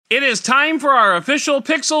It is time for our official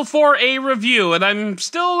Pixel 4a review, and I'm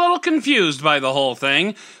still a little confused by the whole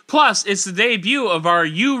thing. Plus, it's the debut of our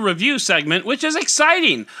You Review segment, which is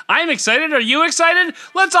exciting. I'm excited. Are you excited?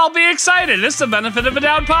 Let's all be excited. It's the Benefit of a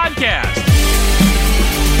Doubt podcast.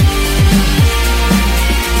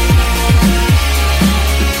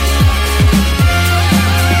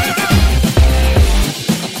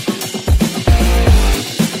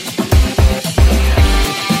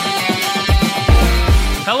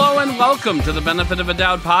 Welcome to the Benefit of a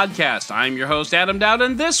Doubt podcast. I'm your host, Adam Dowd,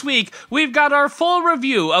 and this week we've got our full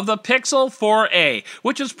review of the Pixel 4a,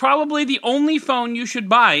 which is probably the only phone you should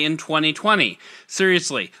buy in 2020.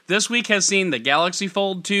 Seriously, this week has seen the Galaxy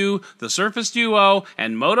Fold 2, the Surface Duo,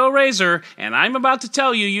 and Moto Razr, and I'm about to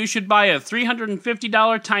tell you should buy a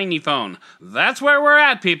 $350 tiny phone. That's where we're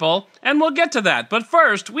at, people, and we'll get to that. But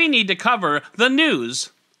first, we need to cover the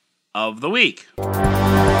news of the week.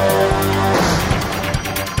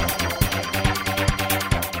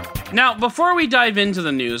 Now, before we dive into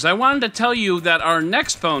the news, I wanted to tell you that our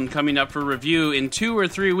next phone coming up for review in 2 or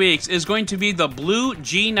 3 weeks is going to be the Blue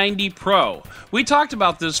G90 Pro. We talked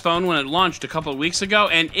about this phone when it launched a couple of weeks ago,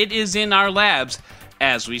 and it is in our labs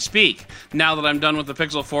as we speak. Now that I'm done with the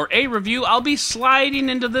Pixel 4a review, I'll be sliding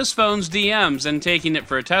into this phone's DMs and taking it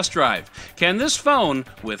for a test drive. Can this phone,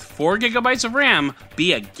 with 4 gigabytes of RAM,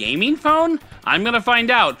 be a gaming phone? I'm going to find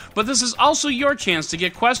out, but this is also your chance to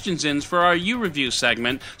get questions in for our You Review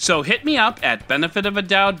segment, so hit me up at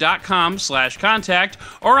benefitofadowd.com/contact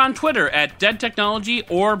or on Twitter at deadtechnology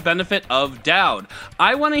or benefitofdowd.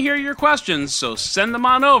 I want to hear your questions, so send them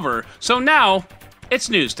on over. So now, it's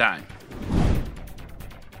news time.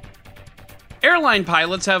 Airline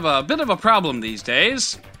pilots have a bit of a problem these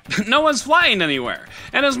days. No one's flying anywhere.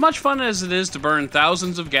 And as much fun as it is to burn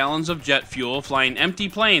thousands of gallons of jet fuel flying empty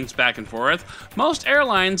planes back and forth, most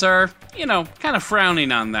airlines are, kind of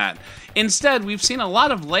frowning on that. Instead, we've seen a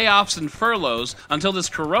lot of layoffs and furloughs until this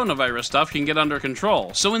coronavirus stuff can get under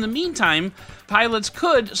control. So in the meantime, pilots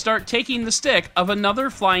could start taking the stick of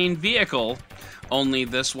another flying vehicle, only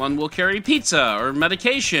this one will carry pizza or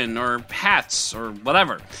medication or hats or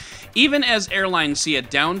whatever. Even as airlines see a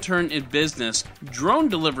downturn in business, drone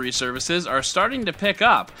delivery services are starting to pick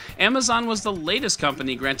up. Amazon was the latest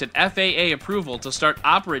company granted FAA approval to start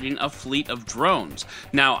operating a fleet of drones.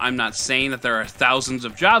 Now, I'm not saying that there are thousands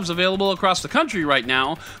of jobs available across the country right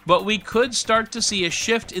now, but we could start to see a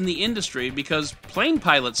shift in the industry because plane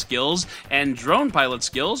pilot skills and drone pilot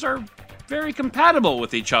skills are very compatible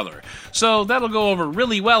with each other. So that'll go over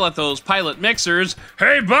really well at those pilot mixers.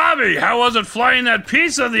 Hey Bobby, how was it flying that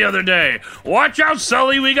pizza the other day? Watch out,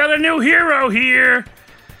 Sully, we got a new hero here.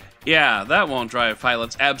 Yeah, that won't drive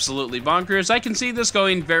pilots absolutely bonkers. I can see this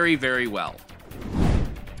going very, very well.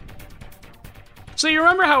 So you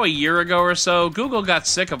remember how a year ago or so, Google got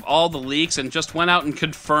sick of all the leaks and just went out and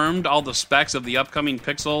confirmed all the specs of the upcoming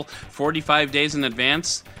Pixel 45 days in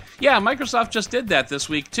advance? Yeah, Microsoft just did that this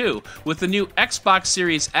week too, with the new Xbox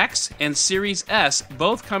Series X and Series S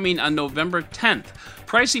both coming on November 10th.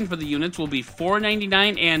 Pricing for the units will be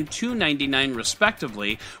 $499 and $299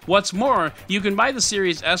 respectively. What's more, you can buy the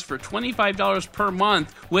Series S for $25 per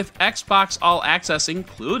month with Xbox All Access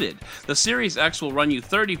included. The Series X will run you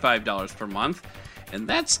 $35 per month, and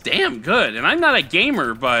that's damn good. And I'm not a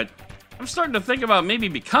gamer, but I'm starting to think about maybe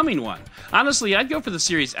becoming one. Honestly, I'd go for the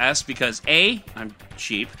Series S because A, I'm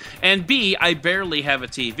cheap, and B, I barely have a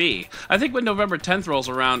TV. I think when November 10th rolls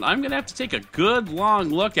around, I'm going to have to take a good long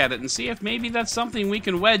look at it and see if maybe that's something we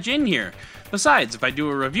can wedge in here. Besides, if I do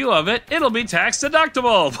a review of it, it'll be tax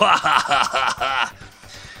deductible.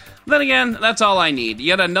 Then again, that's all I need.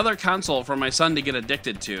 Yet another console for my son to get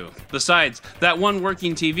addicted to. Besides, that one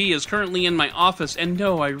working TV is currently in my office, and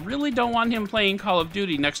no, I really don't want him playing Call of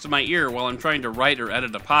Duty next to my ear while I'm trying to write or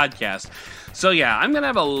edit a podcast. So yeah, I'm going to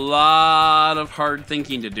have a lot of hard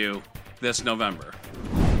thinking to do this November.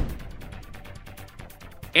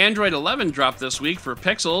 Android 11 dropped this week for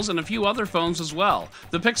Pixels and a few other phones as well.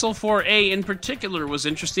 The Pixel 4a in particular was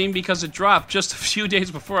interesting because it dropped just a few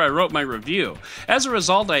days before I wrote my review. As a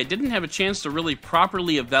result, I didn't have a chance to really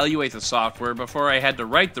properly evaluate the software before I had to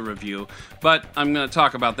write the review, but I'm going to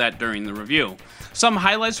talk about that during the review. Some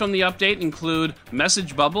highlights from the update include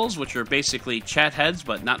message bubbles, which are basically chat heads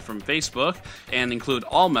but not from Facebook, and include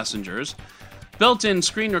all messengers. Built-in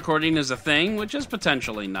screen recording is a thing, which is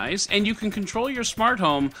potentially nice, and you can control your smart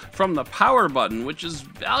home from the power button, which is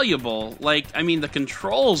valuable. The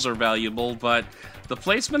controls are valuable, but the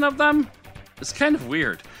placement of them? It's kind of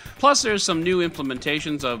weird. Plus, there's some new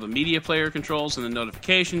implementations of the media player controls in the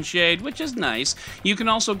notification shade, which is nice. You can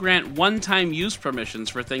also grant one-time use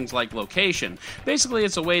permissions for things like location. Basically,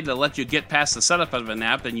 it's a way to let you get past the setup of an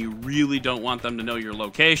app and you really don't want them to know your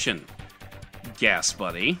location. Gas,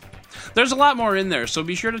 buddy. There's a lot more in there, so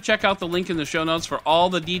be sure to check out the link in the show notes for all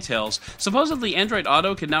the details. Supposedly, Android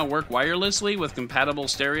Auto can now work wirelessly with compatible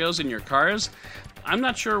stereos in your cars. I'm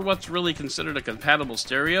not sure what's really considered a compatible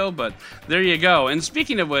stereo, but there you go. And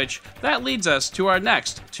speaking of which, that leads us to our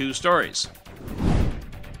next two stories.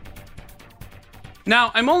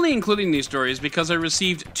 Now, I'm only including these stories because I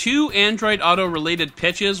received two Android Auto-related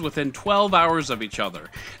pitches within 12 hours of each other.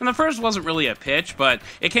 And the first wasn't really a pitch, but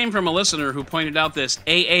it came from a listener who pointed out this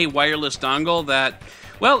AA wireless dongle that,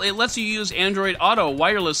 well, it lets you use Android Auto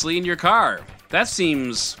wirelessly in your car. That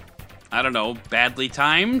seems, I don't know, badly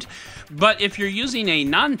timed. But if you're using a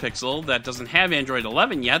non-Pixel that doesn't have Android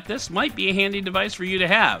 11 yet, this might be a handy device for you to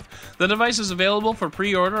have. The device is available for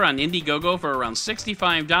pre-order on Indiegogo for around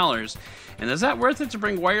 $65. And is that worth it to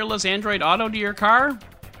bring wireless Android Auto to your car?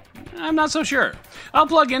 I'm not so sure. I'll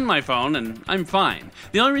plug in my phone and I'm fine.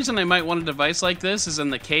 The only reason I might want a device like this is in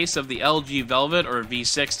the case of the LG Velvet or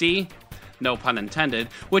V60, no pun intended,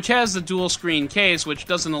 which has the dual screen case which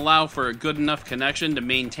doesn't allow for a good enough connection to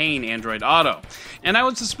maintain Android Auto. And I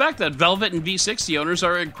would suspect that Velvet and V60 owners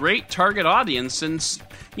are a great target audience since,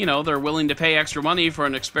 they're willing to pay extra money for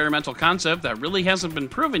an experimental concept that really hasn't been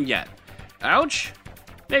proven yet. Ouch?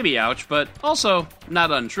 Maybe ouch, but also not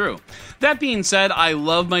untrue. That being said, I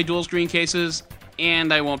love my dual screen cases,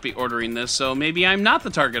 and I won't be ordering this, so maybe I'm not the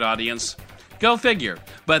target audience. Go figure.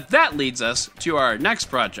 But that leads us to our next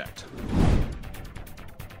project.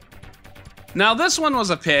 Now, this one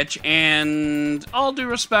was a pitch, and all due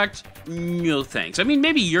respect, no thanks. I mean,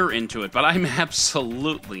 maybe you're into it, but I'm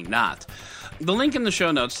absolutely not. The link in the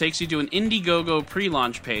show notes takes you to an Indiegogo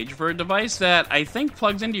pre-launch page for a device that I think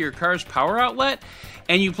plugs into your car's power outlet,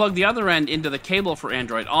 and you plug the other end into the cable for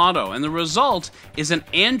Android Auto, and the result is an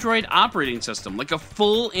Android operating system, like a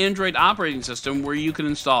full Android operating system where you can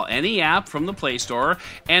install any app from the Play Store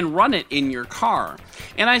and run it in your car.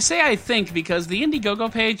 And I say I think because the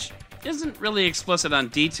Indiegogo page isn't really explicit on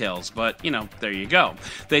details, but, there you go.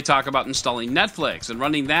 They talk about installing Netflix and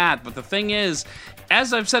running that, but the thing is,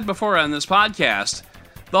 as I've said before on this podcast,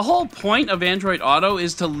 the whole point of Android Auto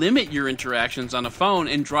is to limit your interactions on a phone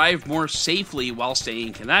and drive more safely while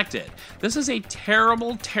staying connected. This is a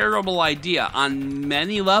terrible, terrible idea on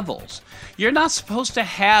many levels. You're not supposed to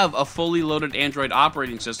have a fully loaded Android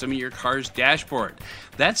operating system in your car's dashboard.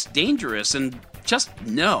 That's dangerous and just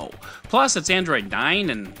no. Plus, it's Android 9,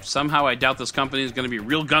 and somehow I doubt this company is going to be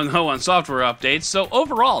real gung-ho on software updates, so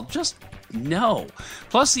overall, just no.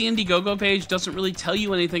 Plus, the Indiegogo page doesn't really tell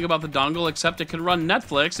you anything about the dongle except it can run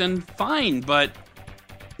Netflix, and fine, but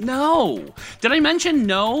no. Did I mention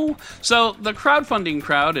no? So, the crowdfunding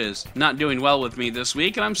crowd is not doing well with me this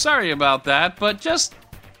week, and I'm sorry about that, but just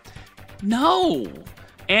no.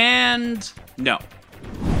 And no.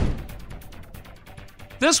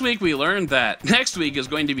 This week we learned that next week is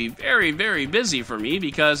going to be very, very busy for me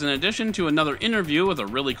because in addition to another interview with a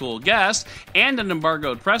really cool guest and an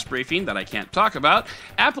embargoed press briefing that I can't talk about,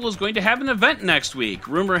 Apple is going to have an event next week.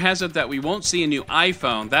 Rumor has it that we won't see a new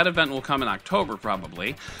iPhone. That event will come in October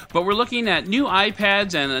probably. But we're looking at new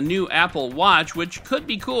iPads and a new Apple Watch, which could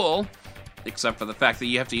be cool. Except for the fact that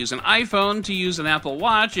you have to use an iPhone to use an Apple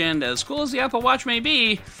Watch, and as cool as the Apple Watch may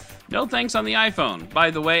be, no thanks on the iPhone.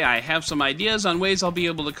 By the way, I have some ideas on ways I'll be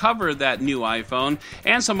able to cover that new iPhone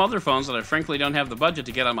and some other phones that I frankly don't have the budget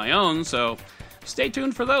to get on my own, so stay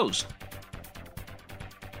tuned for those.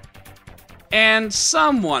 And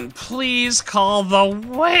someone please call the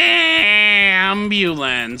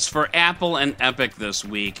ambulance for Apple and Epic this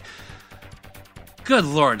week. Good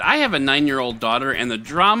Lord, I have a 9-year-old daughter, and the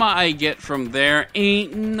drama I get from there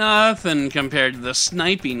ain't nothing compared to the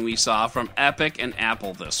sniping we saw from Epic and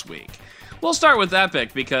Apple this week. We'll start with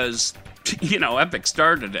Epic because, Epic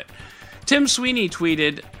started it. Tim Sweeney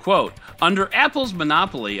tweeted, quote, "Under Apple's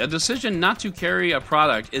monopoly, a decision not to carry a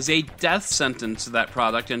product is a death sentence to that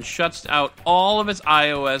product and shuts out all of its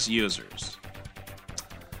iOS users."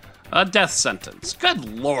 A death sentence.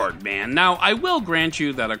 Good Lord, man. Now, I will grant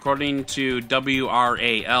you that according to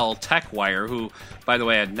WRAL TechWire, who, by the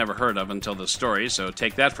way, I'd never heard of until this story, so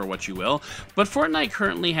take that for what you will, but Fortnite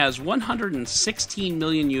currently has 116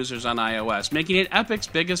 million users on iOS, making it Epic's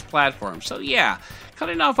biggest platform. So yeah,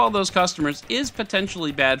 cutting off all those customers is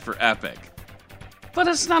potentially bad for Epic. But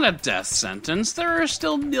it's not a death sentence. There are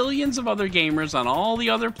still millions of other gamers on all the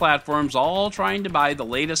other platforms all trying to buy the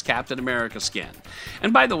latest Captain America skin.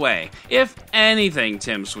 And by the way, if anything,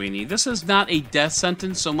 Tim Sweeney, this is not a death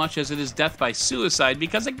sentence so much as it is death by suicide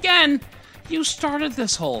because, again, you started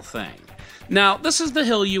this whole thing. Now, this is the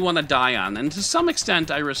hill you want to die on, and to some extent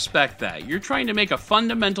I respect that. You're trying to make a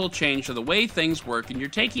fundamental change to the way things work, and you're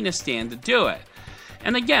taking a stand to do it.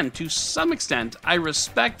 And again, to some extent, I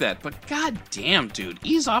respect that, but goddamn, dude,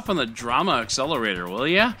 ease off on the drama accelerator, will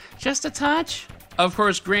ya? Just a touch? Of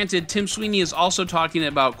course, granted, Tim Sweeney is also talking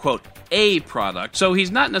about, quote, a product, so he's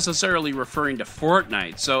not necessarily referring to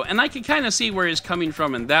Fortnite, and I can kind of see where he's coming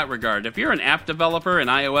from in that regard. If you're an app developer and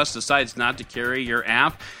iOS decides not to carry your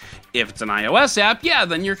app, if it's an iOS app, yeah,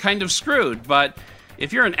 then you're kind of screwed, but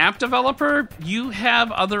if you're an app developer, you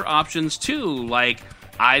have other options too, like,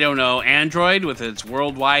 I don't know, Android with its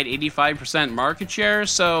worldwide 85% market share.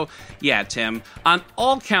 So, yeah, Tim, on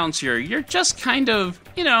all counts here, you're just kind of,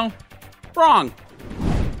 wrong.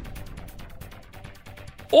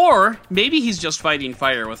 Or maybe he's just fighting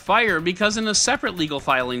fire with fire because in a separate legal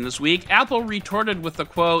filing this week, Apple retorted with the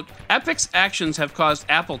quote, Epic's actions have caused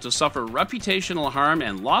Apple to suffer reputational harm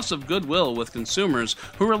and loss of goodwill with consumers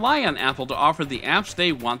who rely on Apple to offer the apps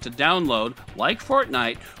they want to download, like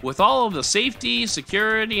Fortnite, with all of the safety,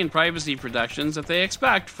 security, and privacy protections that they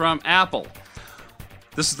expect from Apple.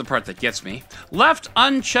 This is the part that gets me. Left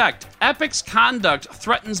unchecked, Epic's conduct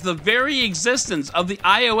threatens the very existence of the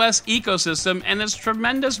iOS ecosystem and its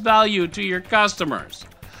tremendous value to your customers.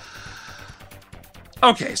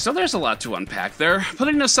 Okay, so there's a lot to unpack there.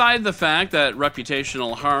 Putting aside the fact that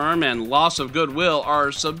reputational harm and loss of goodwill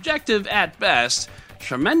are subjective at best,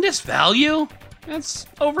 tremendous value? That's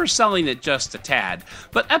overselling it just a tad.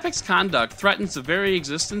 But Epic's conduct threatens the very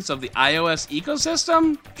existence of the iOS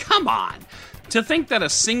ecosystem? Come on! To think that a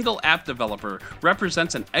single app developer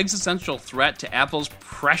represents an existential threat to Apple's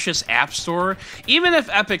precious App Store, even if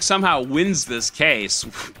Epic somehow wins this case,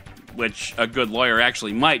 which a good lawyer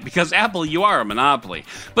actually might, because Apple, you are a monopoly.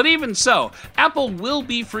 But even so, Apple will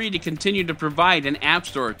be free to continue to provide an App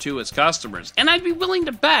Store to its customers. And I'd be willing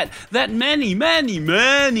to bet that many, many,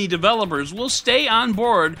 many developers will stay on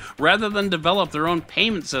board rather than develop their own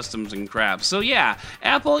payment systems and crap. So yeah,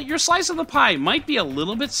 Apple, your slice of the pie might be a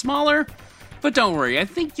little bit smaller, but don't worry, I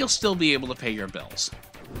think you'll still be able to pay your bills.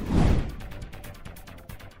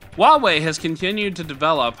 Huawei has continued to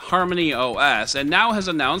develop Harmony OS and now has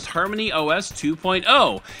announced Harmony OS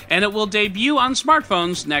 2.0, and it will debut on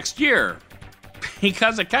smartphones next year.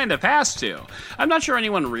 Because it kind of has to. I'm not sure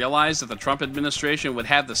anyone realized that the Trump administration would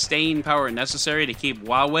have the staying power necessary to keep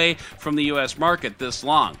Huawei from the US market this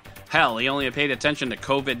long. Hell, he only paid attention to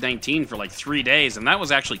COVID-19 for like 3 days, and that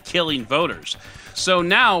was actually killing voters. So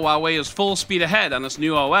now Huawei is full speed ahead on its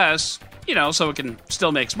new OS, so it can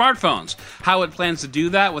still make smartphones. How it plans to do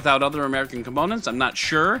that without other American components, I'm not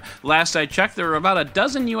sure. Last I checked, there were about a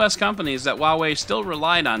dozen US companies that Huawei still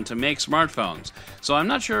relied on to make smartphones. So I'm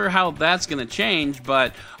not sure how that's going to change,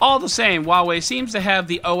 but all the same, Huawei seems to have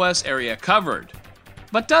the OS area covered.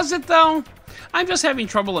 But does it though? I'm just having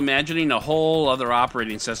trouble imagining a whole other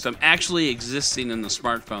operating system actually existing in the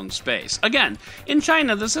smartphone space. Again, in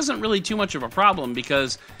China, this isn't really too much of a problem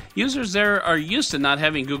because users there are used to not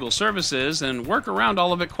having Google services and work around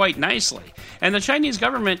all of it quite nicely. And the Chinese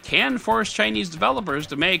government can force Chinese developers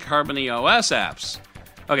to make Harmony OS apps.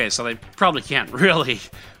 Okay, so they probably can't really,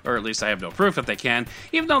 or at least I have no proof that they can,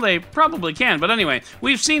 even though they probably can. But anyway,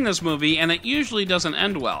 we've seen this movie, and it usually doesn't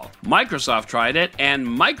end well. Microsoft tried it, and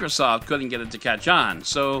Microsoft couldn't get it to catch on.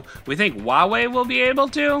 So we think Huawei will be able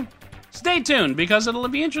to? Stay tuned, because it'll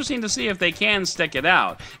be interesting to see if they can stick it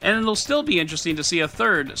out. And it'll still be interesting to see a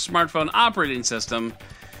third smartphone operating system,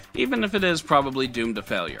 even if it is probably doomed to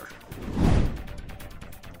failure.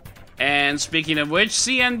 And speaking of which,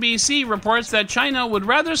 CNBC reports that China would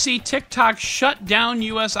rather see TikTok shut down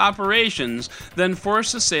U.S. operations than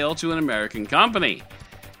force a sale to an American company.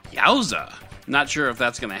 Yowza. Not sure if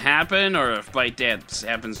that's going to happen or if ByteDance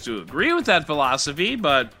happens to agree with that philosophy,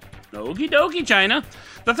 but okie dokie, China.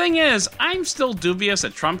 The thing is, I'm still dubious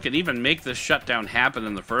that Trump can even make this shutdown happen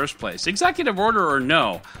in the first place. Executive order or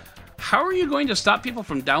no, how are you going to stop people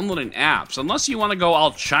from downloading apps? Unless you want to go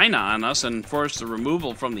all China on us and force the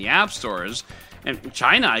removal from the app stores. And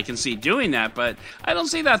China, I can see doing that, but I don't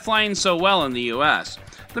see that flying so well in the US.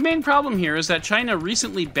 The main problem here is that China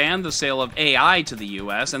recently banned the sale of AI to the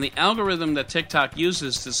US, and the algorithm that TikTok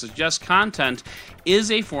uses to suggest content is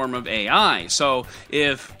a form of AI. So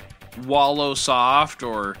if Wallosoft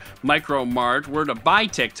or Micromart were to buy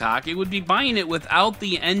TikTok, it would be buying it without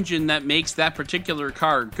the engine that makes that particular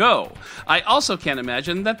car go. I also can't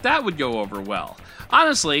imagine that that would go over well.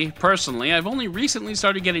 Honestly, personally, I've only recently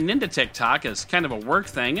started getting into TikTok as kind of a work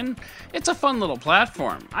thing, and it's a fun little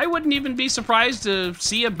platform. I wouldn't even be surprised to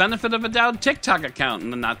see a benefit of a doubt TikTok account in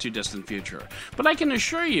the not too distant future. But I can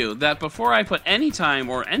assure you that before I put any time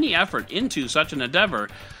or any effort into such an endeavor,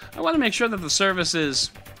 I want to make sure that the service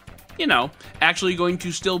is, actually going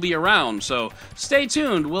to still be around. So stay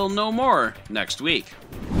tuned, we'll know more next week.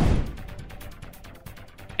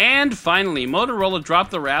 And finally, Motorola dropped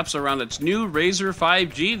the wraps around its new Razr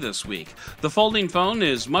 5G this week. The folding phone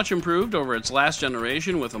is much improved over its last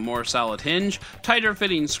generation with a more solid hinge, tighter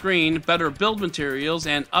fitting screen, better build materials,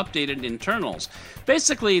 and updated internals.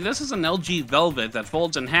 Basically, this is an LG Velvet that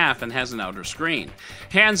folds in half and has an outer screen.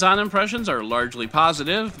 Hands-on impressions are largely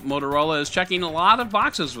positive. Motorola is checking a lot of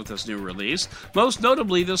boxes with this new release. Most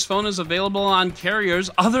notably, this phone is available on carriers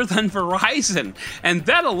other than Verizon. And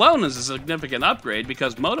that alone is a significant upgrade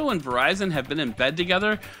because Moto and Verizon have been in bed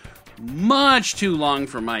together much too long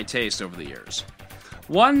for my taste over the years.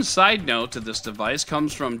 One side note to this device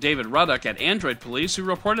comes from David Ruddock at Android Police, who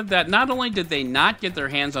reported that not only did they not get their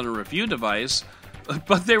hands on a review device,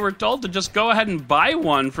 but they were told to just go ahead and buy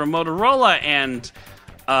one from Motorola and,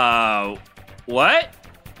 what?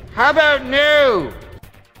 How about new?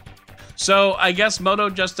 So I guess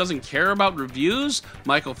Moto just doesn't care about reviews.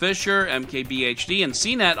 Michael Fisher, MKBHD, and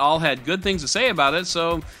CNET all had good things to say about it,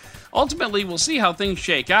 so ultimately we'll see how things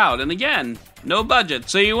shake out. And again, no budget,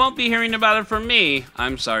 so you won't be hearing about it from me,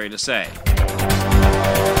 I'm sorry to say.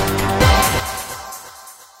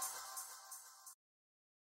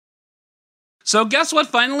 So guess what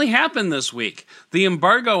finally happened this week? The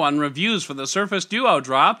embargo on reviews for the Surface Duo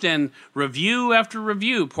dropped, and review after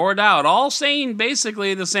review poured out, all saying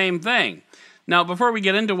basically the same thing. Now, before we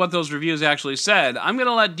get into what those reviews actually said, I'm going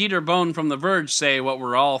to let Dieter Bohn from The Verge say what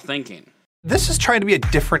we're all thinking. This is trying to be a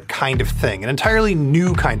different kind of thing, an entirely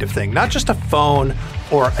new kind of thing, not just a phone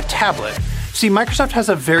or a tablet. See, Microsoft has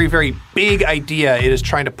a very, very big idea it is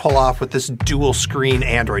trying to pull off with this dual-screen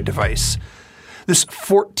Android device. This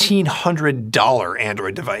 $1,400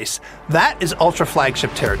 Android device. That is ultra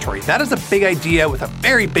flagship territory. That is a big idea with a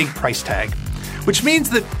very big price tag, which means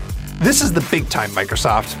that this is the big time,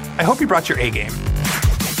 Microsoft. I hope you brought your A game.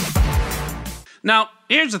 Now,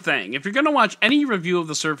 here's the thing. If you're going to watch any review of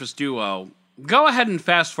the Surface Duo, go ahead and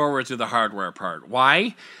fast forward to the hardware part.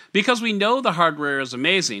 Why? Because we know the hardware is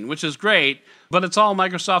amazing, which is great, but it's all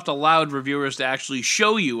Microsoft allowed reviewers to actually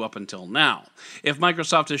show you up until now. If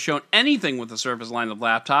Microsoft has shown anything with the Surface line of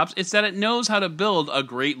laptops, it's that it knows how to build a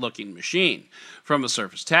great-looking machine. From the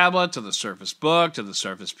Surface Tablet, to the Surface Book, to the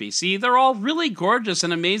Surface PC, they're all really gorgeous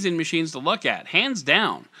and amazing machines to look at, hands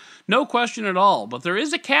down. No question at all, but there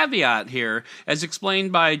is a caveat here, as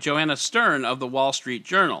explained by Joanna Stern of the Wall Street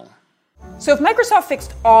Journal. So if Microsoft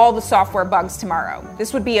fixed all the software bugs tomorrow,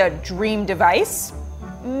 this would be a dream device?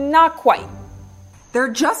 Not quite. There are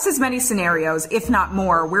just as many scenarios, if not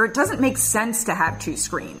more, where it doesn't make sense to have two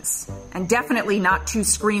screens. And definitely not two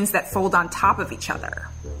screens that fold on top of each other.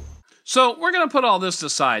 So we're going to put all this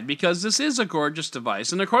aside because this is a gorgeous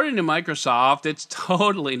device, and according to Microsoft, it's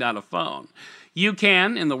totally not a phone. You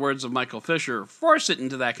can, in the words of Michael Fisher, force it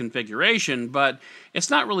into that configuration, but it's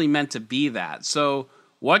not really meant to be that. So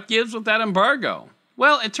what gives with that embargo?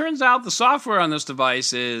 Well, it turns out the software on this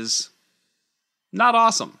device is not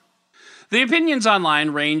awesome. The opinions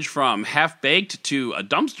online range from half-baked to a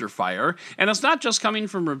dumpster fire, and it's not just coming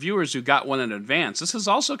from reviewers who got one in advance. This is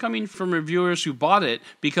also coming from reviewers who bought it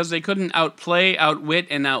because they couldn't outplay, outwit,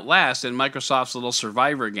 and outlast in Microsoft's little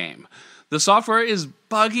Survivor game. The software is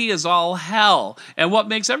buggy as all hell, and what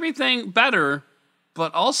makes everything better,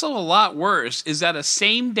 but also a lot worse, is that a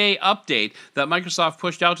same-day update that Microsoft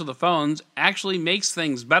pushed out to the phones actually makes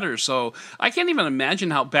things better. So I can't even imagine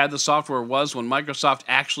how bad the software was when Microsoft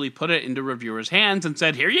actually put it into reviewers' hands and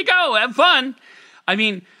said, here you go, have fun. I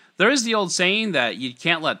mean, there is the old saying that you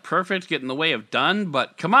can't let perfect get in the way of done,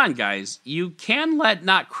 but come on, guys, you can let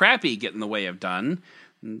not crappy get in the way of done.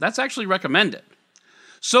 That's actually recommended.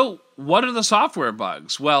 So what are the software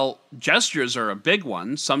bugs? Well, gestures are a big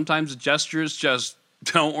one. Sometimes the gestures just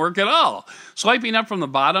don't work at all. Swiping up from the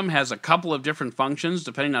bottom has a couple of different functions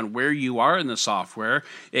depending on where you are in the software.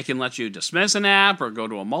 It can let you dismiss an app or go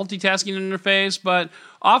to a multitasking interface, but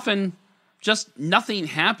often just nothing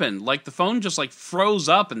happened. Like the phone just froze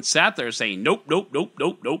up and sat there saying, nope, nope, nope,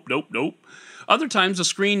 nope, nope, nope, nope. Other times the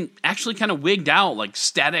screen actually kind of wigged out like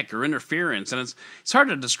static or interference, and it's hard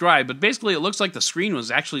to describe, but basically it looks like the screen was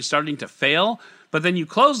actually starting to fail, but then you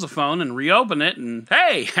close the phone and reopen it and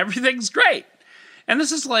hey, everything's great. And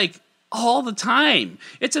this is like all the time.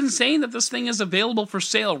 It's insane that this thing is available for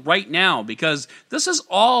sale right now because this is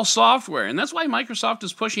all software, and that's why Microsoft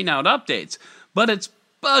is pushing out updates. But it's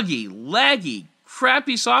buggy, laggy,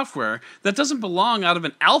 crappy software that doesn't belong out of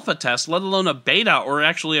an alpha test, let alone a beta or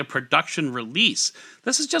actually a production release.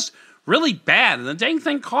 This is just really bad, and the dang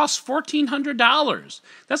thing costs $1,400.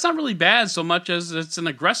 That's not really bad so much as it's an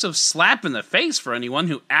aggressive slap in the face for anyone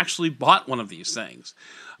who actually bought one of these things.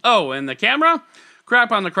 Oh, and the camera?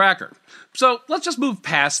 Crap on the cracker. So let's just move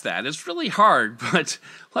past that. It's really hard, but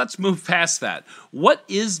let's move past that. What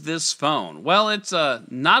is this phone? Well, it's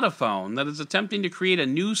not a phone that is attempting to create a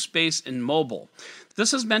new space in mobile.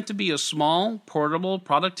 This is meant to be a small, portable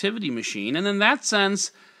productivity machine, and in that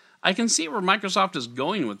sense, I can see where Microsoft is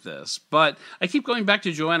going with this, but I keep going back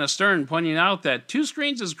to Joanna Stern pointing out that 2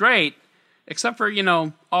 screens is great, except for,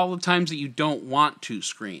 all the times that you don't want 2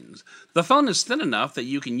 screens. The phone is thin enough that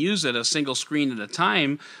you can use it a single screen at a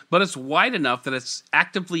time, but it's wide enough that it's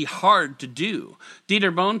actively hard to do.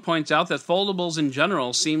 Dieter Bohn points out that foldables in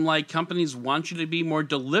general seem like companies want you to be more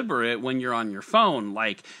deliberate when you're on your phone,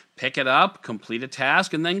 like pick it up, complete a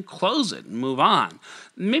task, and then close it and move on.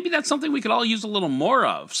 Maybe that's something we could all use a little more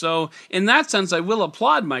of. So in that sense, I will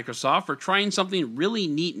applaud Microsoft for trying something really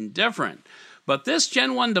neat and different. But this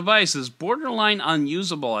Gen 1 device is borderline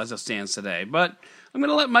unusable as it stands today. But I'm going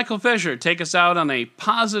to let Michael Fisher take us out on a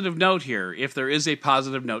positive note here, if there is a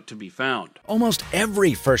positive note to be found. Almost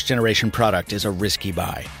every first-generation product is a risky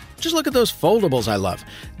buy. Just look at those foldables I love.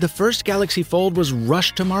 The first Galaxy Fold was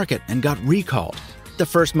rushed to market and got recalled. The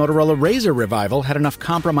first Motorola Razr revival had enough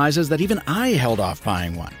compromises that even I held off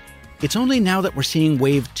buying one. It's only now that we're seeing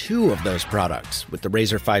wave 2 of those products, with the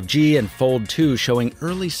Razr 5G and Fold 2 showing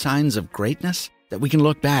early signs of greatness, that we can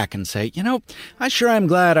look back and say, I sure am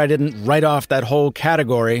glad I didn't write off that whole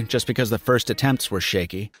category just because the first attempts were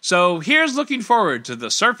shaky. So here's looking forward to the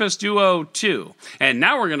Surface Duo 2. And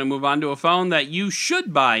now we're going to move on to a phone that you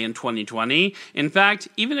should buy in 2020. In fact,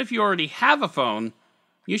 even if you already have a phone,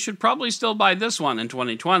 you should probably still buy this one in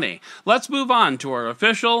 2020. Let's move on to our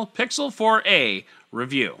official Pixel 4a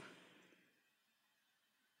review.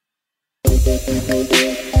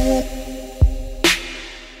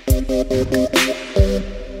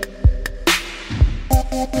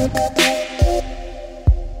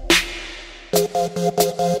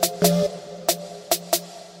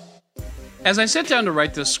 As I sit down to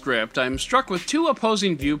write this script, I'm struck with 2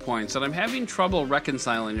 opposing viewpoints that I'm having trouble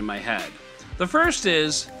reconciling in my head. The first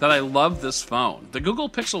is that I love this phone. The Google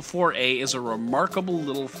Pixel 4a is a remarkable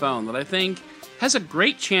little phone that I think has a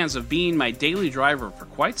great chance of being my daily driver for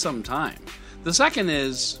quite some time. The second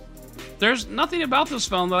is, there's nothing about this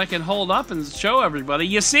phone that I can hold up and show everybody.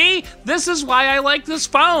 You see, this is why I like this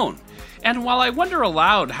phone. And while I wonder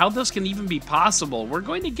aloud how this can even be possible, we're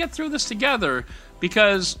going to get through this together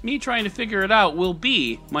because me trying to figure it out will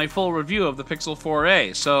be my full review of the Pixel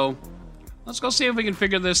 4a. So let's go see if we can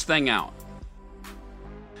figure this thing out.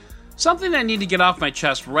 Something I need to get off my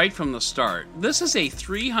chest right from the start. This is a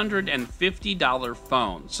 $350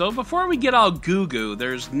 phone. So before we get all goo-goo,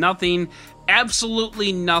 there's nothing,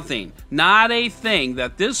 absolutely nothing, not a thing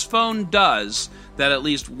that this phone does that at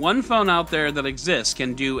least one phone out there that exists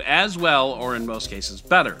can do as well, or in most cases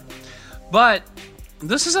better. But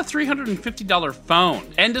this is a $350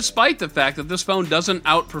 phone, and despite the fact that this phone doesn't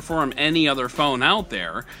outperform any other phone out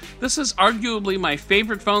there, this is arguably my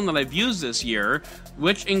favorite phone that I've used this year,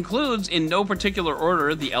 which includes, in no particular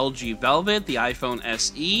order, the LG Velvet, the iPhone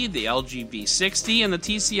SE, the LG V60, and the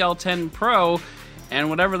TCL 10 Pro, and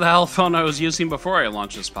whatever the hell phone I was using before I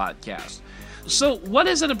launched this podcast. So what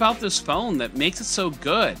is it about this phone that makes it so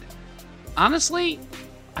good? Honestly,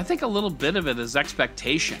 I think a little bit of it is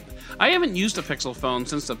expectation. I haven't used a Pixel phone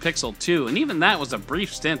since the Pixel 2, and even that was a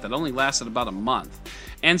brief stint that only lasted about a month.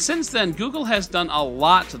 And since then, Google has done a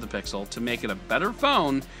lot to the Pixel to make it a better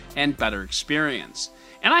phone and better experience.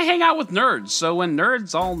 And I hang out with nerds, so when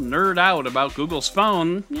nerds all nerd out about Google's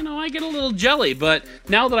phone, I get a little jelly, but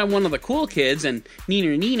now that I'm one of the cool kids and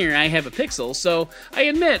neener, I have a Pixel, so I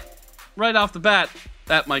admit, right off the bat,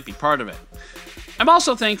 that might be part of it. I'm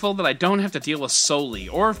also thankful that I don't have to deal with Soli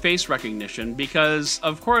or face recognition because,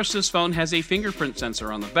 of course, this phone has a fingerprint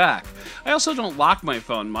sensor on the back. I also don't lock my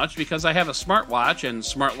phone much because I have a smartwatch and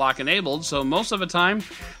smart lock enabled, so most of the time,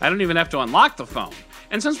 I don't even have to unlock the phone.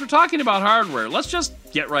 And since we're talking about hardware, let's just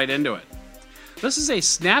get right into it. This is a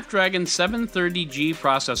Snapdragon 730G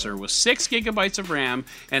processor with 6 gigabytes of RAM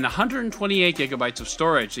and 128 gigabytes of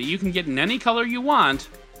storage that you can get in any color you want,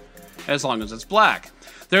 as long as it's black.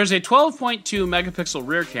 There's a 12.2 megapixel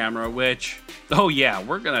rear camera, which, oh yeah,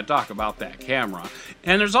 we're going to talk about that camera.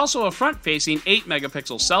 And there's also a front-facing 8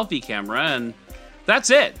 megapixel selfie camera, and that's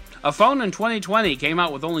it. A phone in 2020 came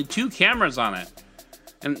out with only 2 cameras on it.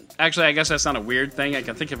 And actually, I guess that's not a weird thing. I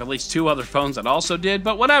can think of at least 2 other phones that also did,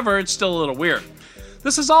 but whatever, it's still a little weird.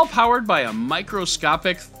 This is all powered by a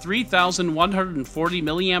microscopic 3,140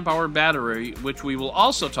 milliamp hour battery, which we will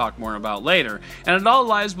also talk more about later, and it all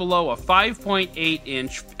lies below a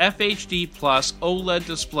 5.8-inch FHD Plus OLED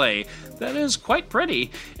display that is quite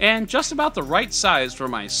pretty and just about the right size for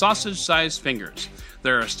my sausage-sized fingers.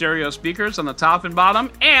 There are stereo speakers on the top and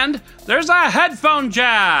bottom, and there's a headphone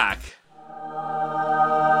jack!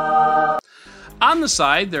 On the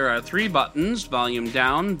side, there are 3 buttons, volume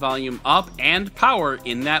down, volume up, and power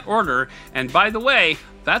in that order, and by the way,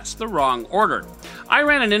 that's the wrong order. I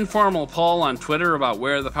ran an informal poll on Twitter about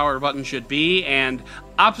where the power button should be, and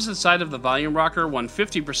opposite side of the volume rocker won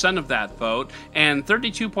 50% of that vote, and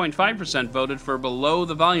 32.5% voted for below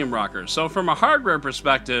the volume rocker. So from a hardware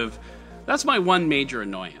perspective, that's my one major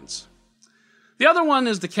annoyance. The other one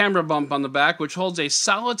is the camera bump on the back, which holds a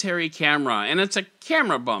solitary camera, and it's a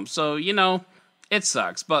camera bump, so, you know, it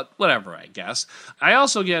sucks, but whatever, I guess. I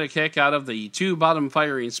also get a kick out of the 2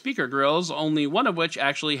 bottom-firing speaker grills, only one of which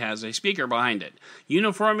actually has a speaker behind it.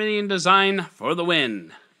 Uniformity in design for the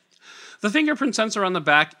win. The fingerprint sensor on the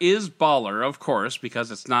back is baller, of course,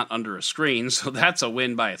 because it's not under a screen, so that's a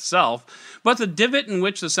win by itself. But the divot in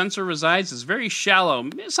which the sensor resides is very shallow,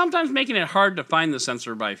 sometimes making it hard to find the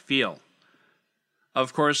sensor by feel.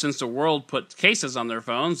 Of course, since the world put cases on their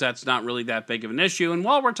phones, that's not really that big of an issue. And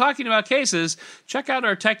while we're talking about cases, check out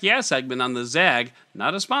our Tech Yeah segment on the Zag.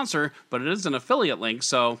 Not a sponsor, but it is an affiliate link,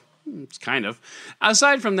 so it's kind of.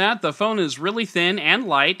 Aside from that, the phone is really thin and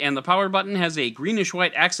light, and the power button has a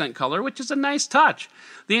greenish-white accent color, which is a nice touch.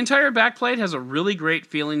 The entire backplate has a really great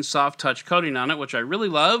feeling soft touch coating on it, which I really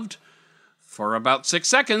loved for about 6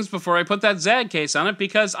 seconds before I put that Zag case on it,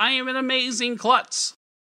 because I am an amazing klutz.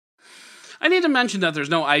 I need to mention that there's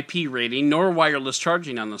no IP rating nor wireless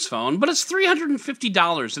charging on this phone, but it's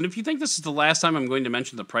 $350, and if you think this is the last time I'm going to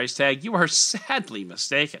mention the price tag, you are sadly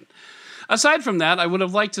mistaken. Aside from that, I would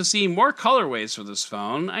have liked to see more colorways for this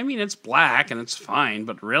phone. I mean, it's black and it's fine,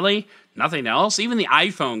 but really? Nothing else? Even the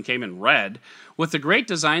iPhone came in red. With the great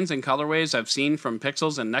designs and colorways I've seen from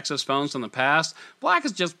Pixels and Nexus phones in the past, black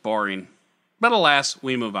is just boring. But alas,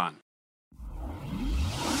 we move on.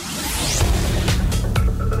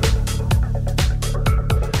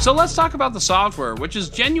 So let's talk about the software, which is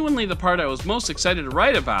genuinely the part I was most excited to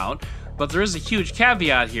write about, but there is a huge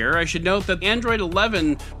caveat here. I should note that Android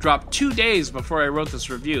 11 dropped 2 days before I wrote this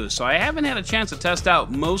review, so I haven't had a chance to test out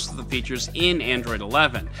most of the features in Android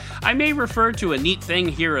 11. I may refer to a neat thing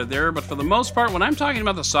here or there, but for the most part, when I'm talking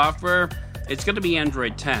about the software, it's going to be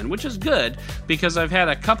Android 10, which is good because I've had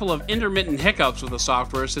a couple of intermittent hiccups with the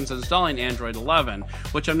software since installing Android 11,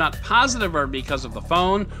 which I'm not positive are because of the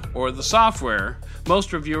phone or the software.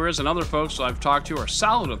 Most reviewers and other folks I've talked to are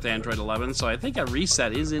solid with Android 11, so I think a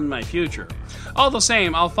reset is in my future. All the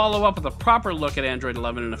same, I'll follow up with a proper look at Android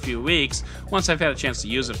 11 in a few weeks once I've had a chance to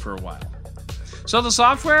use it for a while. So the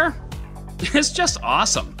software? It's just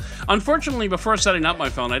awesome. Unfortunately, before setting up my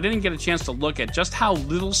phone, I didn't get a chance to look at just how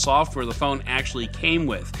little software the phone actually came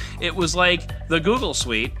with. It was like the Google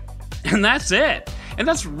Suite, and that's it. And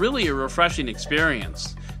that's really a refreshing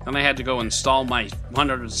experience. Then I had to go install my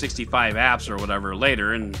 165 apps or whatever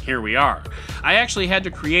later, and here we are. I actually had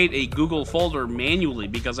to create a Google folder manually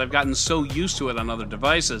because I've gotten so used to it on other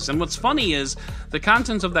devices. And what's funny is the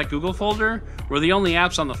contents of that Google folder were the only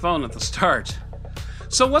apps on the phone at the start.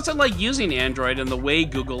 So what's it like using Android in the way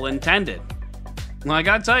Google intended? Well, I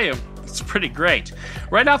gotta tell you, it's pretty great.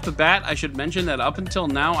 Right off the bat, I should mention that up until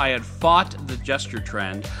now, I had fought the gesture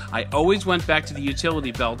trend. I always went back to the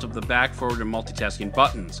utility belt of the back, forward, and multitasking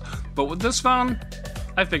buttons. But with this phone,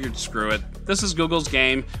 I figured screw it. This is Google's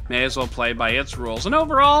game, may as well play by its rules. And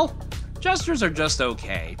overall, gestures are just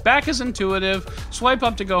okay. Back is intuitive, swipe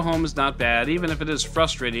up to go home is not bad, even if it is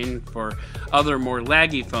frustrating for other more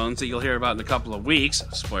laggy phones that you'll hear about in a couple of weeks.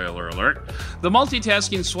 Spoiler alert. The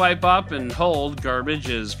multitasking swipe up and hold garbage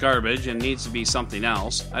is garbage and needs to be something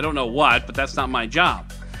else. I don't know what, but that's not my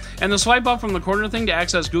job. And the swipe up from the corner thing to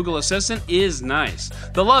access Google Assistant is nice.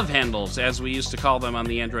 The love handles, as we used to call them on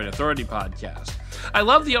the Android Authority podcast. I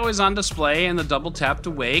love the always-on display and the double tap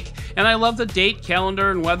to wake, and I love the date,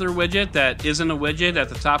 calendar, and weather widget that isn't a widget at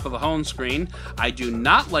the top of the home screen. I do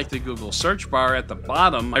not like the Google search bar at the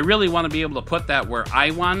bottom. I really want to be able to put that where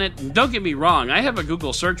I want it. And don't get me wrong, I have a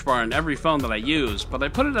Google search bar in every phone that I use, but I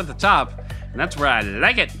put it at the top, and that's where I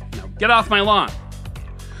like it. Now get off my lawn.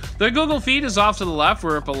 The Google feed is off to the left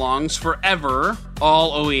where it belongs forever.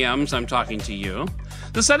 All OEMs, I'm talking to you.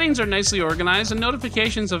 The settings are nicely organized, and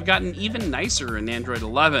notifications have gotten even nicer in Android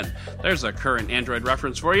 11. There's a current Android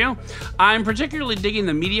reference for you. I'm particularly digging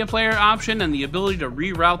the media player option and the ability to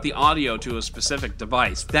reroute the audio to a specific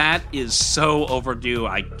device. That is so overdue,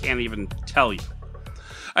 I can't even tell you.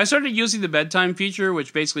 I started using the bedtime feature,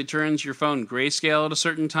 which basically turns your phone grayscale at a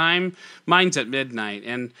certain time. Mine's at midnight,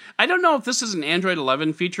 and I don't know if this is an Android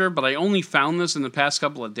 11 feature, but I only found this in the past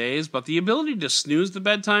couple of days. But the ability to snooze the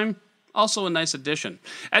bedtime, also a nice addition.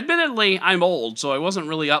 Admittedly, I'm old, so I wasn't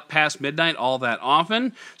really up past midnight all that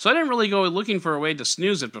often, so I didn't really go looking for a way to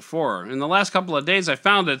snooze it before. In the last couple of days, I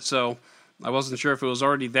found it, so I wasn't sure if it was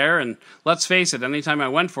already there, and let's face it, anytime I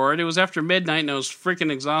went for it, it was after midnight and I was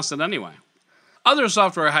freaking exhausted anyway. Other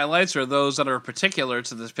software highlights are those that are particular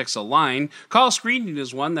to the Pixel line. Call screening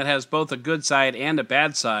is one that has both a good side and a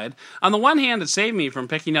bad side. On the one hand, it saved me from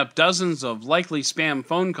picking up dozens of likely spam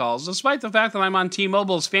phone calls, despite the fact that I'm on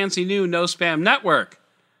T-Mobile's fancy new no-spam network.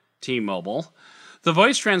 T-Mobile. The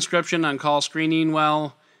voice transcription on call screening,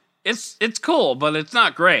 well, it's cool, but it's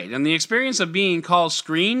not great. And the experience of being call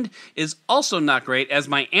screened is also not great, as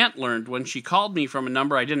my aunt learned when she called me from a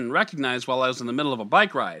number I didn't recognize while I was in the middle of a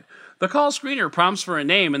bike ride. The call screener prompts for a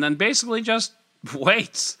name and then basically just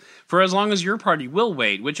waits for as long as your party will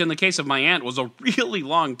wait, which in the case of my aunt was a really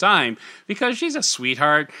long time because she's a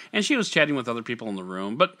sweetheart and she was chatting with other people in the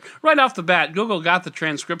room. But right off the bat, Google got the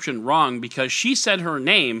transcription wrong because she said her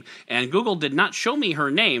name and Google did not show me her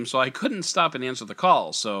name, so I couldn't stop and answer the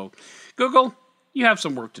call. So, Google, you have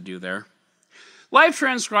some work to do there. Live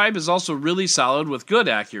Transcribe is also really solid with good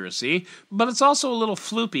accuracy, but it's also a little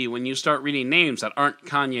floopy when you start reading names that aren't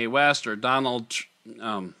Kanye West or Donald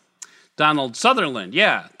Sutherland.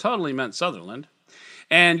 Yeah, totally meant Sutherland.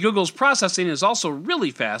 And Google's processing is also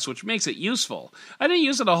really fast, which makes it useful. I didn't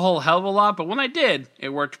use it a whole hell of a lot, but when I did, it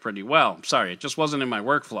worked pretty well. Sorry, it just wasn't in my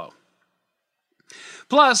workflow.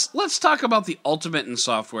 Plus, let's talk about the ultimate in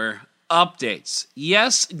software, updates.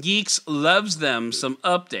 Yes, geeks loves them some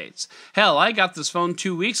updates. Hell, I got this phone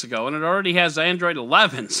 2 weeks ago and it already has Android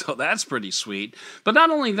 11, so that's pretty sweet. But not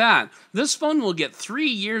only that, this phone will get 3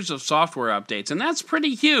 years of software updates, and that's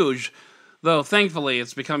pretty huge, though thankfully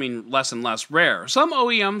it's becoming less and less rare. Some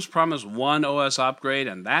OEMs promise one OS upgrade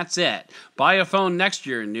and that's it. Buy a phone next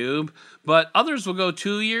year, noob. But others will go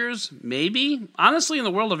 2 years, maybe. Honestly, in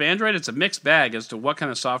the world of Android, it's a mixed bag as to what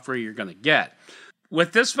kind of software you're going to get.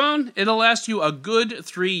 With this phone, it'll last you a good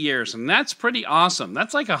 3 years, and that's pretty awesome.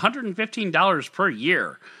 That's like $115 per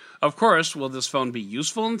year. Of course, will this phone be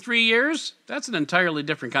useful in 3 years? That's an entirely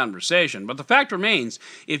different conversation, but the fact remains,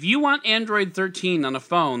 if you want Android 13 on a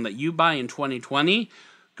phone that you buy in 2020,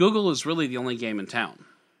 Google is really the only game in town.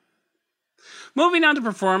 Moving on to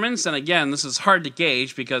performance, and again, this is hard to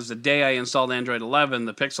gauge because the day I installed Android 11,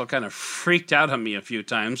 the Pixel kind of freaked out on me a few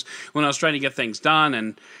times when I was trying to get things done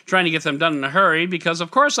and trying to get them done in a hurry because of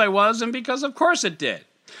course I was and because of course it did.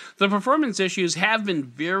 The performance issues have been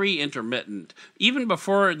very intermittent. Even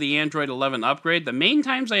before the Android 11 upgrade, the main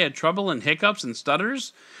times I had trouble and hiccups and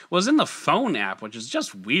stutters was in the phone app, which is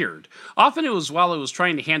just weird. Often it was while I was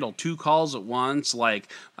trying to handle 2 calls at once, like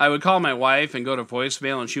I would call my wife and go to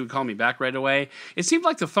voicemail and she would call me back right away. It seemed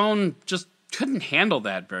like the phone just couldn't handle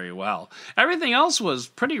that very well. Everything else was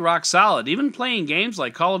pretty rock solid. Even playing games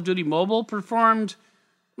like Call of Duty Mobile performed,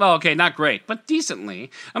 well, okay, not great, but decently.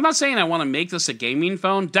 I'm not saying I want to make this a gaming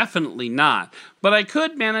phone, definitely not. But I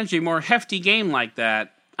could manage a more hefty game like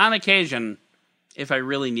that, on occasion, if I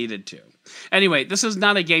really needed to. Anyway, this is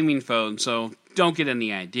not a gaming phone, so don't get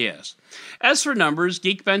any ideas. As for numbers,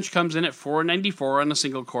 Geekbench comes in at 494 on a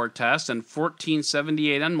single-core test and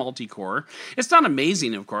 1478 on multi-core. It's not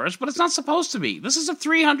amazing, of course, but it's not supposed to be. This is a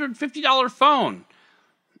 $350 phone.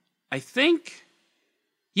 I think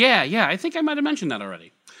I might have mentioned that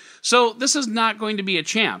already. So this is not going to be a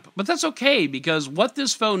champ, but that's okay because what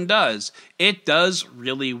this phone does, it does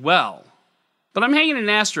really well. But I'm hanging an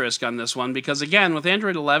asterisk on this one because, again, with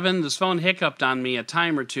Android 11, this phone hiccuped on me a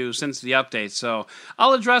time or two since the update, so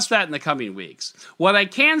I'll address that in the coming weeks. What I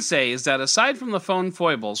can say is that aside from the phone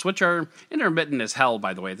foibles, which are intermittent as hell,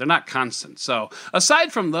 by the way, they're not constant, so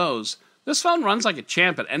aside from those, this phone runs like a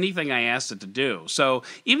champ at anything I asked it to do. So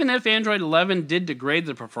even if Android 11 did degrade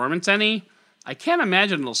the performance any, I can't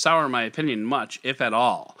imagine it'll sour my opinion much, if at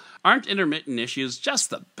all. Aren't intermittent issues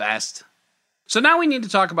just the best? So now we need to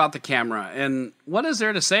talk about the camera, and what is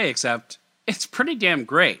there to say except it's pretty damn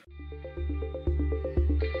great.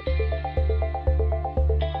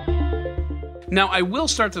 Now, I will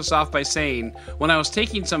start this off by saying, when I was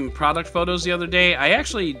taking some product photos the other day, I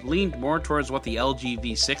actually leaned more towards what the LG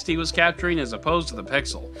V60 was capturing as opposed to the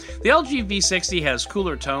Pixel. The LG V60 has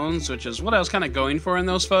cooler tones, which is what I was kind of going for in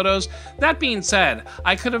those photos. That being said,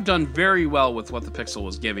 I could have done very well with what the Pixel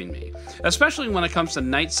was giving me, especially when it comes to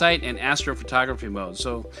night sight and astrophotography mode,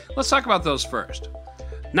 so let's talk about those first.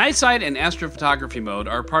 Night sight and astrophotography mode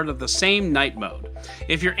are part of the same night mode.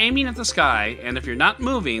 If you're aiming at the sky, and if you're not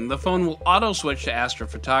moving, the phone will auto-switch to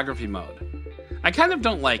astrophotography mode. I kind of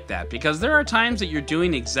don't like that, because there are times that you're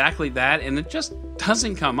doing exactly that, and it just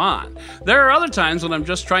doesn't come on. There are other times when I'm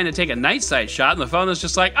just trying to take a night sight shot, and the phone is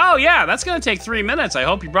just like, oh yeah, that's gonna take 3 minutes, I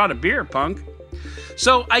hope you brought a beer, punk.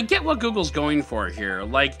 So I get what Google's going for here.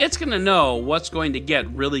 Like, it's going to know what's going to get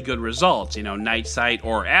really good results, night sight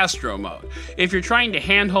or astro mode. If you're trying to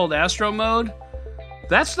handhold astro mode,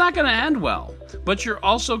 that's not going to end well. But you're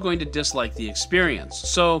also going to dislike the experience.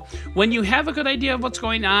 So when you have a good idea of what's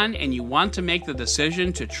going on and you want to make the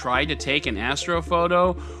decision to try to take an astro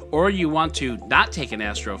photo, or you want to not take an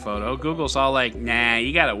astro photo, Google's all like, nah,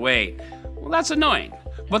 you gotta wait. Well, that's annoying.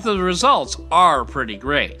 But the results are pretty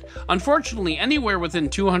great. Unfortunately, anywhere within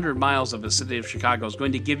 200 miles of the city of Chicago is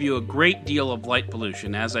going to give you a great deal of light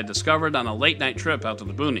pollution, as I discovered on a late-night trip out to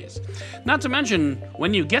the boonies. Not to mention,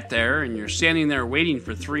 when you get there and you're standing there waiting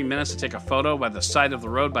for 3 minutes to take a photo by the side of the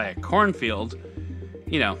road by a cornfield,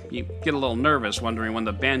 you get a little nervous wondering when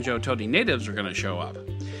the banjo-toting natives are going to show up.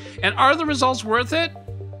 And are the results worth it?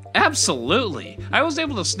 Absolutely. I was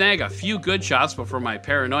able to snag a few good shots before my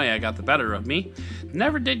paranoia got the better of me.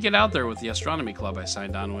 Never did get out there with the astronomy club I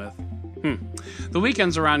signed on with. The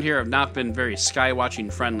weekends around here have not been very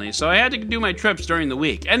sky-watching friendly, so I had to do my trips during the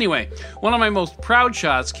week. Anyway, one of my most proud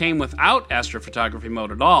shots came without astrophotography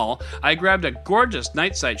mode at all. I grabbed a gorgeous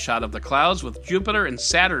night sight shot of the clouds with Jupiter and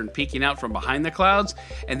Saturn peeking out from behind the clouds,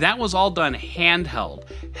 and that was all done handheld.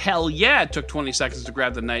 Hell yeah, it took 20 seconds to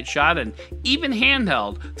grab the night shot, and even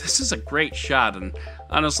handheld, this is a great shot, and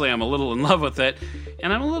honestly, I'm a little in love with it,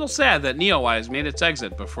 and I'm a little sad that NeoWise made its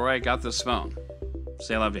exit before I got this phone.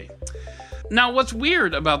 C'est la vie. Now, what's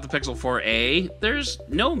weird about the Pixel 4a, there's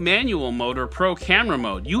no manual mode or pro camera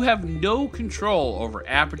mode. You have no control over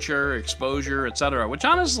aperture, exposure, etc., which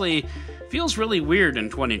honestly feels really weird in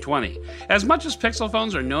 2020. As much as Pixel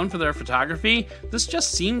phones are known for their photography, this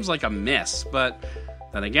just seems like a miss, but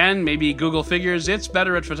then again, maybe Google figures it's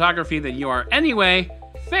better at photography than you are anyway.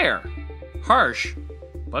 Fair. Harsh,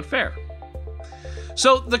 but fair.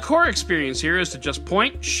 So the core experience here is to just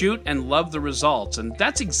point, shoot, and love the results, and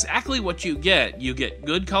that's exactly what you get. You get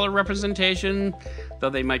good color representation, though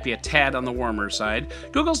they might be a tad on the warmer side.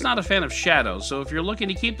 Google's not a fan of shadows, so if you're looking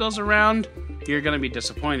to keep those around, you're going to be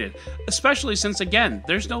disappointed. Especially since, again,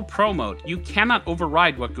 there's no pro mode. You cannot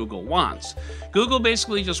override what Google wants. Google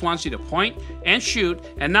basically just wants you to point and shoot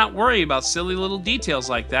and not worry about silly little details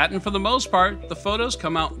like that, and for the most part, the photos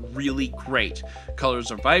come out really great.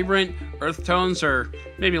 Colors are vibrant, earth tones are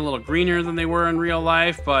maybe a little greener than they were in real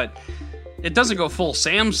life, but it doesn't go full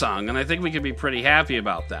Samsung, and I think we could be pretty happy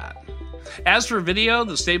about that. As for video,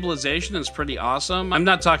 the stabilization is pretty awesome. I'm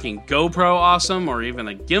not talking GoPro awesome or even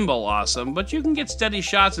a gimbal awesome, but you can get steady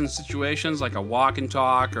shots in situations like a walk and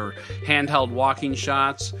talk or handheld walking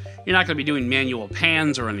shots. You're not going to be doing manual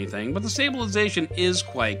pans or anything, but the stabilization is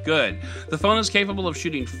quite good. The phone is capable of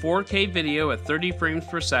shooting 4K video at 30 frames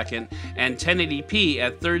per second and 1080p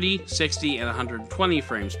at 30, 60, and 120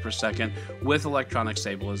 frames per second with electronic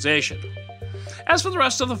stabilization. As for the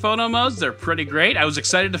rest of the photo modes, they're pretty great. I was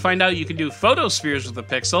excited to find out you can do photospheres with the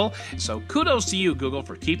Pixel, so kudos to you, Google,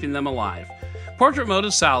 for keeping them alive. Portrait mode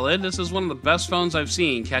is solid. This is one of the best phones I've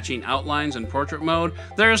seen catching outlines in portrait mode.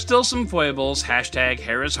 There are still some foibles,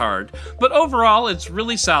 #hair is hard, but overall it's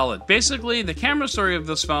really solid. Basically, the camera story of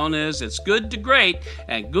this phone is it's good to great,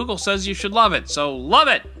 and Google says you should love it, so love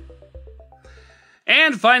it!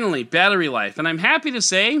 And finally, battery life, and I'm happy to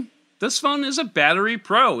say this phone is a battery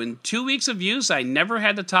pro. In 2 weeks of use, I never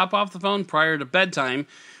had to top off the phone prior to bedtime,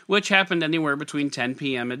 which happened anywhere between 10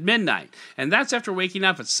 p.m. and midnight, and that's after waking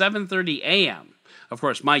up at 7:30 a.m. Of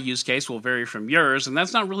course, my use case will vary from yours, and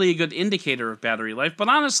that's not really a good indicator of battery life, but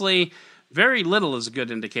honestly, Very little is a good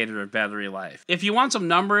indicator of battery life. If you want some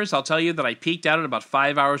numbers, I'll tell you that I peaked out at about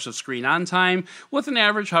 5 hours of screen on time, with an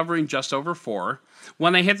average hovering just over 4.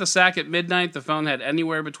 When I hit the sack at midnight, the phone had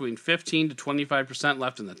anywhere between 15 to 25%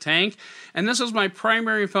 left in the tank, and this was my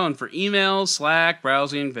primary phone for emails, Slack,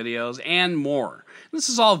 browsing, videos, and more. This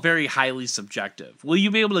is all very highly subjective. Will you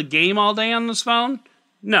be able to game all day on this phone?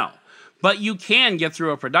 No. But you can get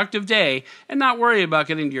through a productive day and not worry about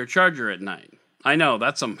getting to your charger at night. I know,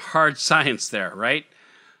 that's some hard science there, right?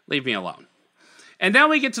 Leave me alone. And now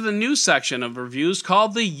we get to the news section of reviews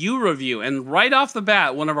called the U Review. And right off the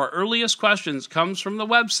bat, one of our earliest questions comes from the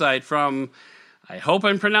website from, I hope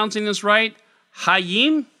I'm pronouncing this right,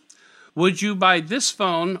 Hayim? Would you buy this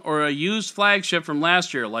phone or a used flagship from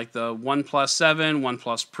last year, like the OnePlus 7,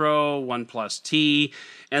 OnePlus Pro, OnePlus T,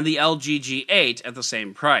 and the LG G8 at the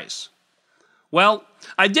same price? Well,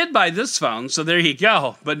 I did buy this phone, so there you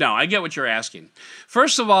go. But no, I get what you're asking.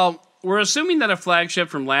 First of all, we're assuming that a flagship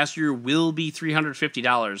from last year will be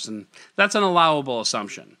 $350, and that's an allowable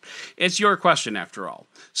assumption. It's your question, after all.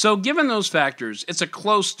 So given those factors, it's a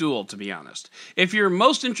close duel, to be honest. If you're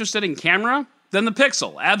most interested in camera, then the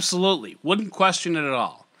Pixel, absolutely. Wouldn't question it at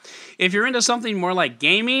all. If you're into something more like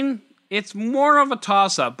gaming, it's more of a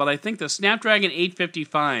toss-up, but I think the Snapdragon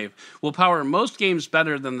 855 will power most games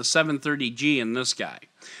better than the 730G in this guy.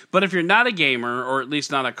 But if you're not a gamer, or at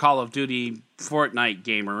least not a Call of Duty Fortnite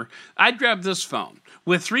gamer, I'd grab this phone.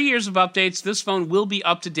 With 3 years of updates, this phone will be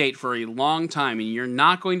up to date for a long time, and you're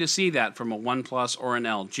not going to see that from a OnePlus or an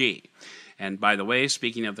LG. And by the way,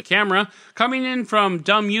 speaking of the camera, coming in from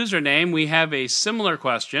Dumb Username, we have a similar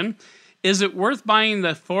question. Is it worth buying the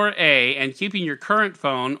 4A and keeping your current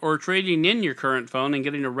phone, or trading in your current phone and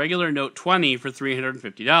getting a regular Note 20 for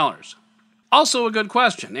 $350? Also a good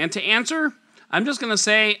question, and to answer, I'm just going to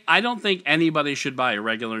say I don't think anybody should buy a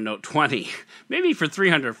regular Note 20. Maybe for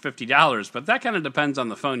 $350, but that kind of depends on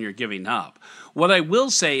the phone you're giving up. What I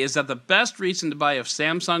will say is that the best reason to buy a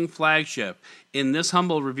Samsung flagship, in this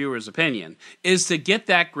humble reviewer's opinion, is to get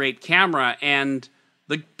that great camera, and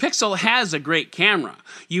the Pixel has a great camera.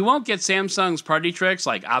 You won't get Samsung's party tricks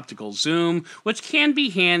like optical zoom, which can be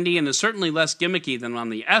handy and is certainly less gimmicky than on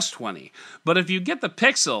the S20. But if you get the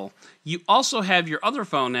Pixel, you also have your other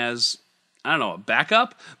phone as, I don't know, a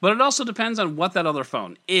backup, but it also depends on what that other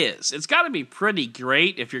phone is. It's got to be pretty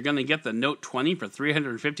great if you're going to get the Note 20 for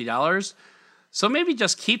 $350, so maybe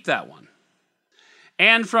just keep that one.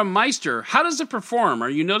 And from Meister, how does it perform? Are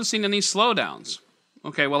you noticing any slowdowns?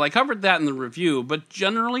 Okay, well, I covered that in the review, but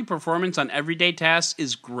generally performance on everyday tasks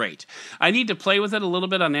is great. I need to play with it a little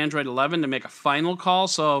bit on Android 11 to make a final call,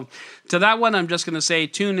 so to that one, I'm just going to say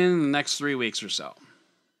tune in the next 3 weeks or so.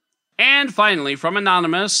 And finally, from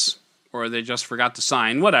Anonymous, or they just forgot to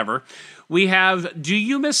sign, whatever, we have, do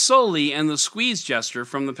you miss Soli and the squeeze gesture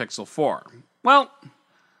from the Pixel 4? Well,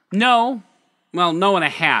 no. Well, no and a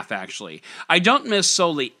half, actually. I don't miss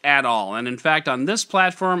Soli at all, and in fact, on this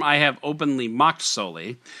platform, I have openly mocked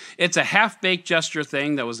Soli. It's a half-baked gesture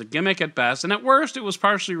thing that was a gimmick at best, and at worst, it was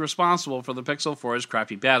partially responsible for the Pixel 4's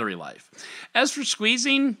crappy battery life. As for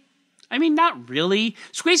squeezing, I mean, not really.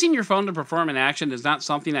 Squeezing your phone to perform an action is not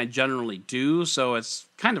something I generally do, so it's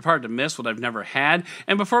kind of hard to miss what I've never had.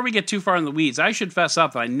 And before we get too far in the weeds, I should fess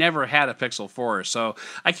up that I never had a Pixel 4, so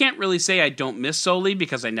I can't really say I don't miss Soli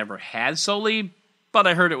because I never had Soli, but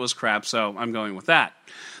I heard it was crap, so I'm going with that.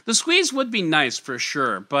 The squeeze would be nice for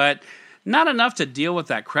sure, but not enough to deal with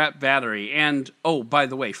that crap battery, and, oh, by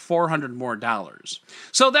the way, $400 more.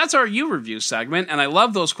 So that's our U Review segment, and I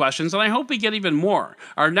love those questions, and I hope we get even more.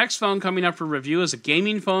 Our next phone coming up for review is a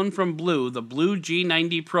gaming phone from Blue, the Blue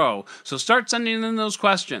G90 Pro, so start sending in those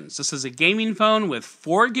questions. This is a gaming phone with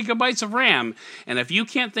 4 gigabytes of RAM, and if you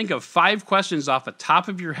can't think of 5 questions off the top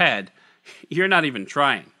of your head, you're not even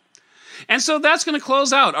trying. And so that's going to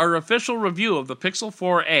close out our official review of the Pixel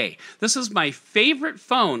 4a. This is my favorite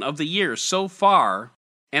phone of the year so far,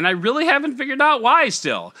 and I really haven't figured out why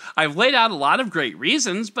still. I've laid out a lot of great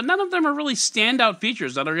reasons, but none of them are really standout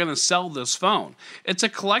features that are going to sell this phone. It's a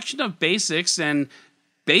collection of basics and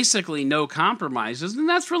basically no compromises, and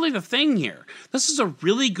that's really the thing here. This is a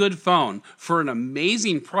really good phone for an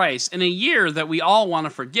amazing price in a year that we all want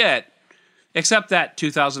to forget. Except that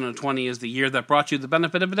 2020 is the year that brought you the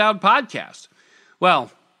Benefit of a Doubt podcast.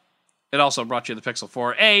 Well, it also brought you the Pixel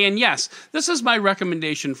 4a, and yes, this is my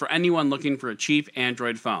recommendation for anyone looking for a cheap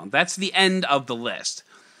Android phone. That's the end of the list.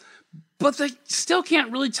 But they still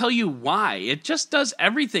can't really tell you why. It just does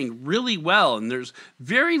everything really well, and there's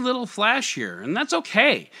very little flash here, and that's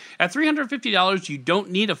okay. At $350, you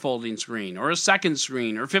don't need a folding screen, or a second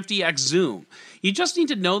screen, or 50x zoom. You just need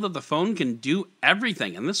to know that the phone can do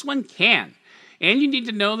everything, and this one can. And you need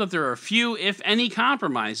to know that there are few, if any,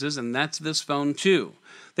 compromises, and that's this phone too.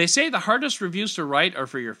 They say the hardest reviews to write are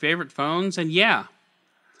for your favorite phones, and yeah,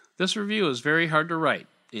 this review is very hard to write,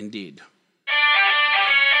 indeed.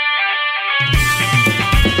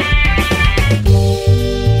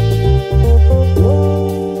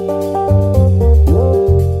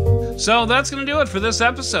 So that's going to do it for this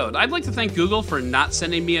episode. I'd like to thank Google for not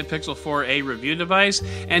sending me a Pixel 4a review device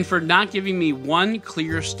and for not giving me one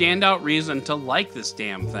clear standout reason to like this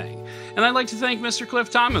damn thing. And I'd like to thank Mr. Cliff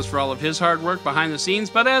Thomas for all of his hard work behind the scenes,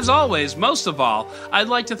 but as always, most of all, I'd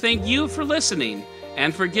like to thank you for listening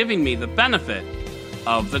and for giving me the benefit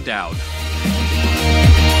of the doubt.